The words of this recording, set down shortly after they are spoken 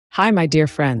Hi, my dear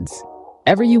friends.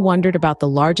 Ever you wondered about the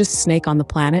largest snake on the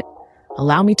planet?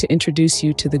 Allow me to introduce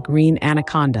you to the Green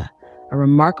Anaconda, a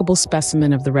remarkable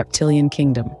specimen of the reptilian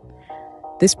kingdom.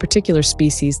 This particular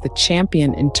species, the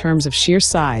champion in terms of sheer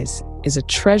size, is a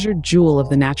treasured jewel of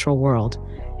the natural world,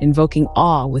 invoking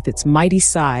awe with its mighty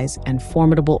size and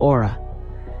formidable aura.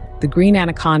 The Green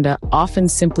Anaconda, often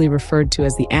simply referred to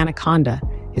as the anaconda,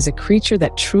 is a creature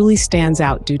that truly stands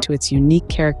out due to its unique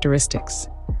characteristics.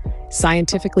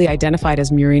 Scientifically identified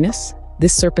as Murinus,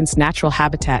 this serpent's natural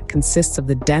habitat consists of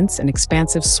the dense and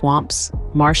expansive swamps,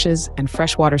 marshes, and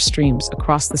freshwater streams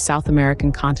across the South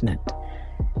American continent.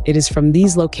 It is from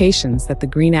these locations that the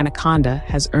Green Anaconda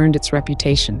has earned its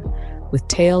reputation, with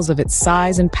tales of its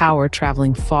size and power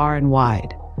traveling far and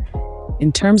wide.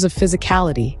 In terms of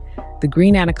physicality, the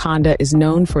Green Anaconda is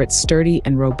known for its sturdy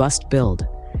and robust build.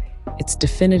 Its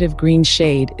definitive green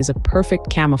shade is a perfect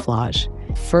camouflage,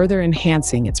 further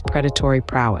enhancing its predatory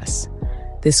prowess.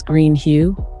 This green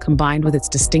hue, combined with its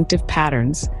distinctive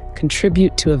patterns,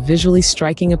 contribute to a visually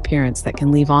striking appearance that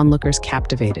can leave onlookers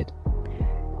captivated.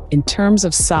 In terms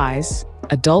of size,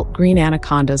 adult green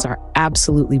anacondas are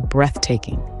absolutely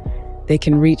breathtaking. They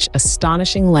can reach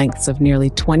astonishing lengths of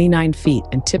nearly 29 feet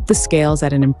and tip the scales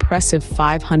at an impressive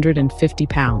 550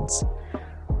 pounds.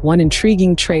 One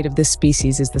intriguing trait of this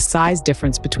species is the size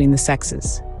difference between the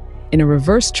sexes. In a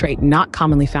reverse trait not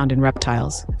commonly found in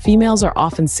reptiles, females are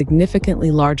often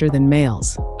significantly larger than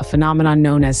males, a phenomenon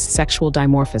known as sexual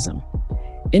dimorphism.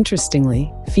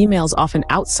 Interestingly, females often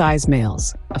outsize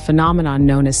males, a phenomenon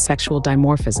known as sexual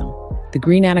dimorphism. The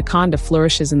green anaconda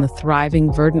flourishes in the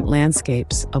thriving, verdant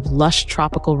landscapes of lush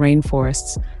tropical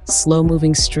rainforests,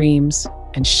 slow-moving streams,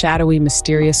 and shadowy,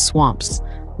 mysterious swamps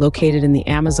located in the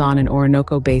Amazon and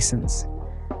Orinoco basins.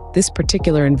 This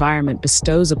particular environment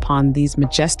bestows upon these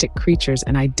majestic creatures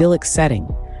an idyllic setting,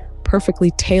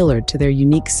 perfectly tailored to their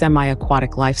unique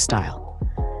semi-aquatic lifestyle.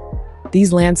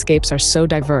 These landscapes are so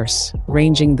diverse,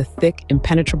 ranging the thick,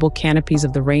 impenetrable canopies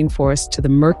of the rainforest to the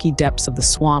murky depths of the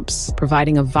swamps,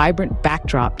 providing a vibrant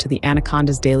backdrop to the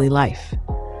anaconda's daily life.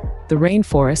 The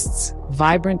rainforests,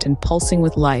 vibrant and pulsing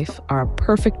with life, are a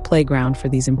perfect playground for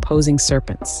these imposing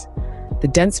serpents. The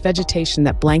dense vegetation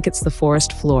that blankets the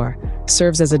forest floor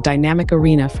serves as a dynamic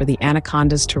arena for the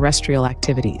anaconda's terrestrial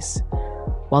activities,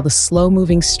 while the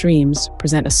slow-moving streams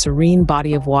present a serene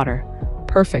body of water,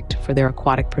 perfect for their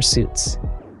aquatic pursuits.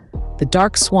 The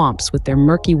dark swamps, with their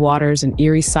murky waters and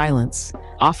eerie silence,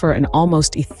 offer an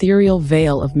almost ethereal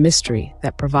veil of mystery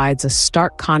that provides a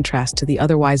stark contrast to the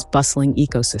otherwise bustling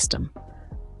ecosystem.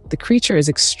 The creature is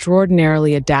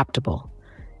extraordinarily adaptable,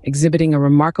 exhibiting a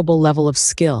remarkable level of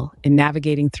skill in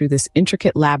navigating through this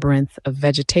intricate labyrinth of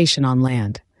vegetation on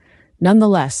land.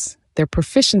 Nonetheless, their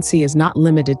proficiency is not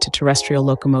limited to terrestrial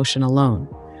locomotion alone.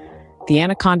 The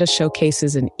anaconda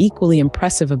showcases an equally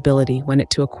impressive ability when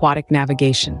it to aquatic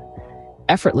navigation,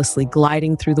 effortlessly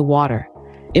gliding through the water,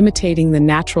 imitating the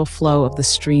natural flow of the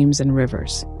streams and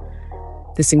rivers.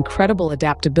 This incredible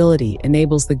adaptability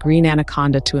enables the green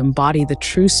anaconda to embody the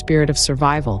true spirit of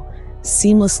survival,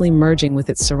 seamlessly merging with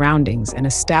its surroundings and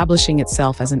establishing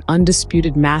itself as an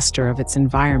undisputed master of its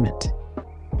environment.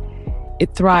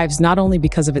 It thrives not only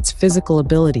because of its physical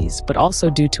abilities, but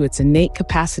also due to its innate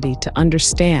capacity to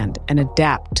understand and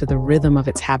adapt to the rhythm of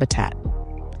its habitat.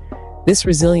 This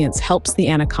resilience helps the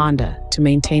anaconda to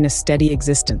maintain a steady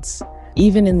existence,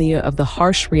 even in the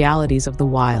harsh realities of the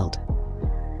wild.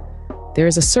 There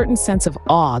is a certain sense of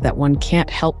awe that one can't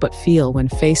help but feel when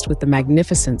faced with the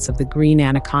magnificence of the green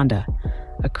anaconda,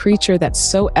 a creature that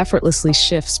so effortlessly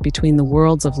shifts between the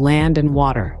worlds of land and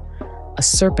water, a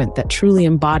serpent that truly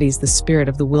embodies the spirit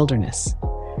of the wilderness.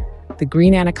 The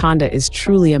green anaconda is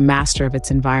truly a master of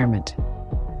its environment.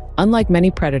 Unlike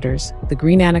many predators, the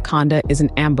green anaconda is an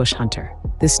ambush hunter.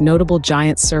 This notable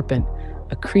giant serpent,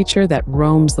 a creature that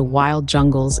roams the wild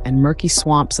jungles and murky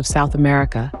swamps of South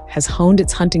America, has honed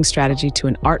its hunting strategy to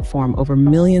an art form over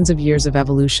millions of years of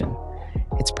evolution.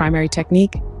 Its primary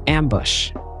technique?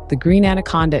 Ambush. The green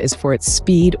anaconda is for its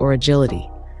speed or agility.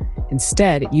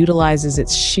 Instead, it utilizes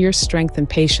its sheer strength and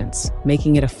patience,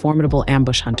 making it a formidable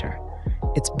ambush hunter.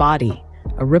 Its body,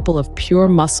 a ripple of pure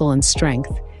muscle and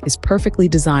strength, is perfectly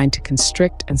designed to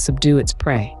constrict and subdue its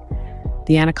prey.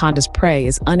 The anaconda's prey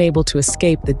is unable to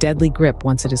escape the deadly grip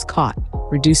once it is caught,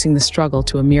 reducing the struggle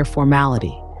to a mere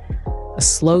formality. A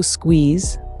slow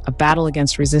squeeze, a battle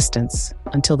against resistance,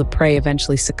 until the prey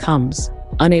eventually succumbs,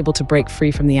 unable to break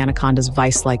free from the anaconda's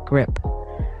vice-like grip.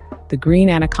 The green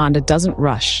anaconda doesn't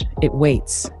rush, it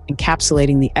waits,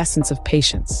 encapsulating the essence of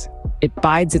patience. It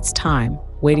bides its time,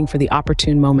 waiting for the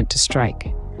opportune moment to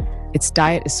strike. Its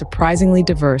diet is surprisingly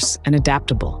diverse and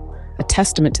adaptable, a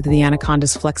testament to the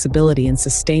anaconda's flexibility in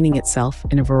sustaining itself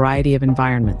in a variety of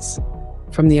environments.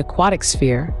 From the aquatic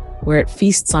sphere, where it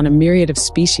feasts on a myriad of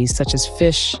species such as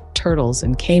fish, turtles,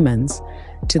 and caimans,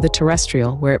 to the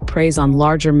terrestrial, where it preys on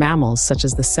larger mammals such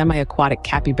as the semi-aquatic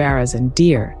capybaras and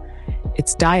deer,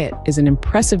 its diet is an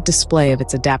impressive display of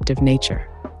its adaptive nature.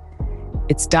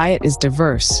 Its diet is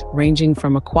diverse, ranging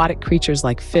from aquatic creatures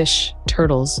like fish,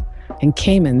 turtles, and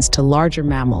caimans to larger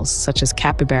mammals such as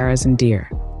capybaras and deer.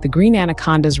 The green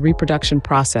anaconda's reproduction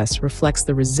process reflects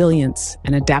the resilience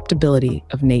and adaptability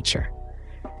of nature.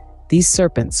 These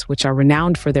serpents, which are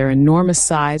renowned for their enormous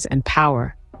size and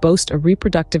power, boast a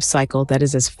reproductive cycle that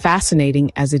is as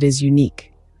fascinating as it is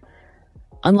unique.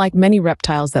 Unlike many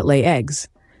reptiles that lay eggs,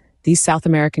 these South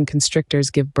American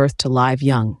constrictors give birth to live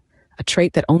young, a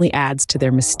trait that only adds to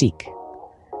their mystique.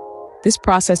 This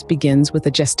process begins with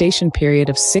a gestation period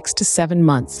of 6 to 7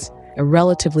 months, a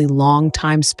relatively long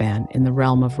time span in the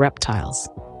realm of reptiles.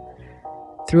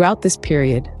 Throughout this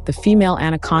period, the female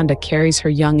anaconda carries her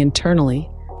young internally,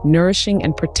 nourishing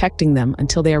and protecting them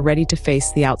until they are ready to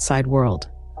face the outside world.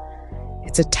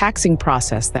 It's a taxing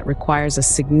process that requires a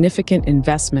significant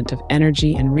investment of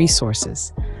energy and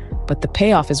resources, but the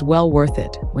payoff is well worth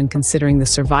it when considering the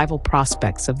survival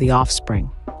prospects of the offspring.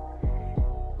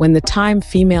 When the time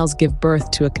females give birth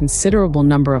to a considerable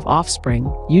number of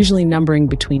offspring, usually numbering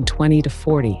between 20 to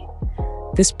 40,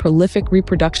 this prolific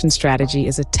reproduction strategy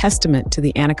is a testament to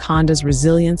the anaconda's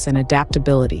resilience and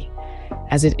adaptability,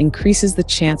 as it increases the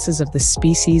chances of the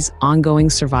species' ongoing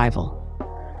survival.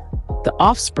 The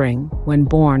offspring, when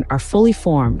born, are fully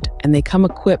formed and they come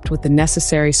equipped with the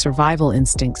necessary survival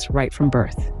instincts right from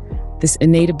birth. This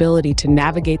innate ability to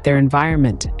navigate their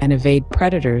environment and evade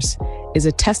predators is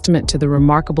a testament to the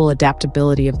remarkable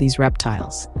adaptability of these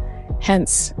reptiles.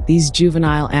 Hence, these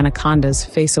juvenile anacondas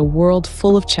face a world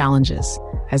full of challenges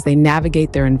as they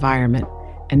navigate their environment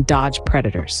and dodge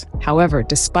predators. However,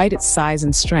 despite its size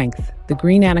and strength, the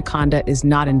green anaconda is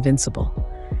not invincible.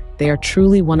 They are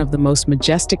truly one of the most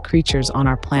majestic creatures on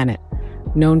our planet,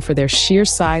 known for their sheer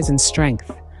size and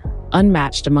strength,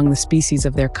 unmatched among the species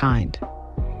of their kind.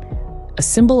 A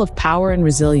symbol of power and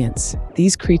resilience,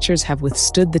 these creatures have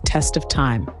withstood the test of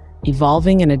time,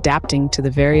 evolving and adapting to the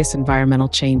various environmental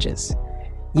changes.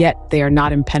 Yet, they are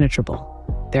not impenetrable.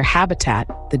 Their habitat,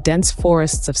 the dense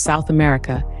forests of South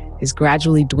America, is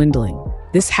gradually dwindling.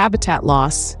 This habitat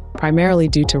loss, primarily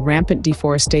due to rampant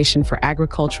deforestation for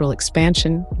agricultural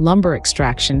expansion, lumber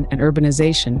extraction, and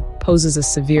urbanization, poses a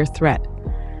severe threat.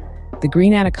 The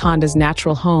green anaconda's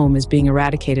natural home is being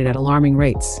eradicated at alarming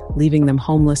rates, leaving them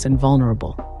homeless and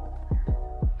vulnerable.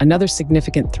 Another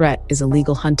significant threat is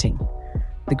illegal hunting.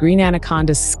 The green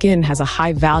anaconda's skin has a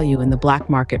high value in the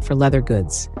black market for leather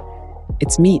goods.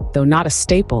 Its meat, though not a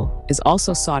staple, is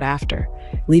also sought after,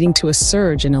 leading to a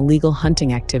surge in illegal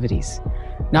hunting activities.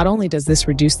 Not only does this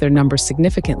reduce their numbers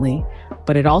significantly,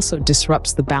 but it also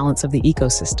disrupts the balance of the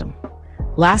ecosystem.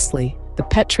 Lastly, the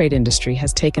pet trade industry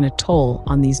has taken a toll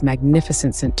on these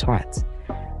magnificent centaurs.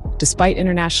 Despite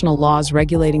international laws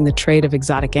regulating the trade of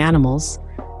exotic animals,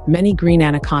 many green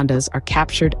anacondas are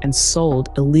captured and sold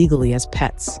illegally as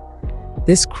pets.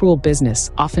 This cruel business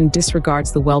often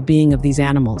disregards the well-being of these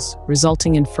animals,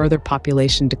 resulting in further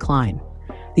population decline.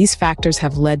 These factors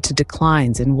have led to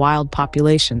declines in wild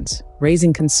populations,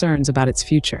 raising concerns about its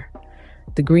future.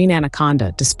 The green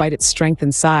anaconda, despite its strength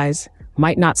and size,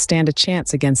 might not stand a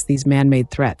chance against these man-made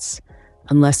threats,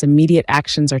 unless immediate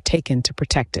actions are taken to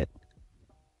protect it.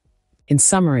 In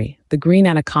summary, the green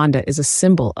anaconda is a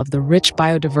symbol of the rich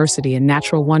biodiversity and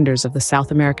natural wonders of the South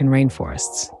American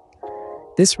rainforests.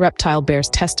 This reptile bears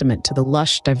testament to the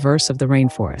lush, diverse of the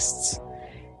rainforests.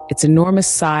 Its enormous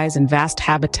size and vast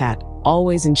habitat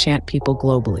always enchant people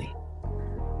globally.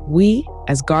 We,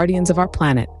 as guardians of our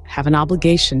planet, have an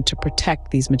obligation to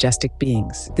protect these majestic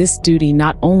beings. This duty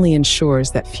not only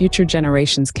ensures that future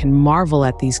generations can marvel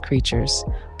at these creatures,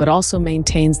 but also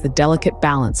maintains the delicate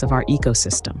balance of our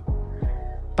ecosystem.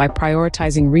 By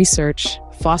prioritizing research,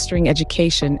 fostering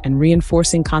education, and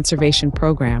reinforcing conservation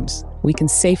programs, we can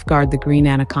safeguard the green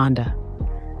anaconda.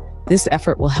 This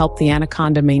effort will help the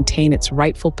anaconda maintain its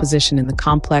rightful position in the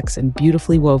complex and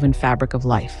beautifully woven fabric of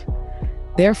life.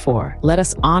 Therefore, let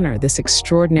us honor this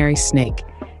extraordinary snake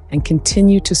and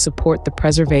continue to support the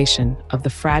preservation of the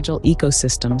fragile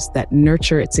ecosystems that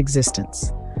nurture its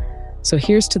existence. So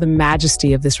here's to the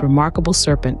majesty of this remarkable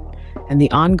serpent and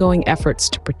the ongoing efforts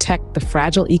to protect the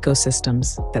fragile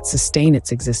ecosystems that sustain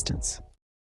its existence.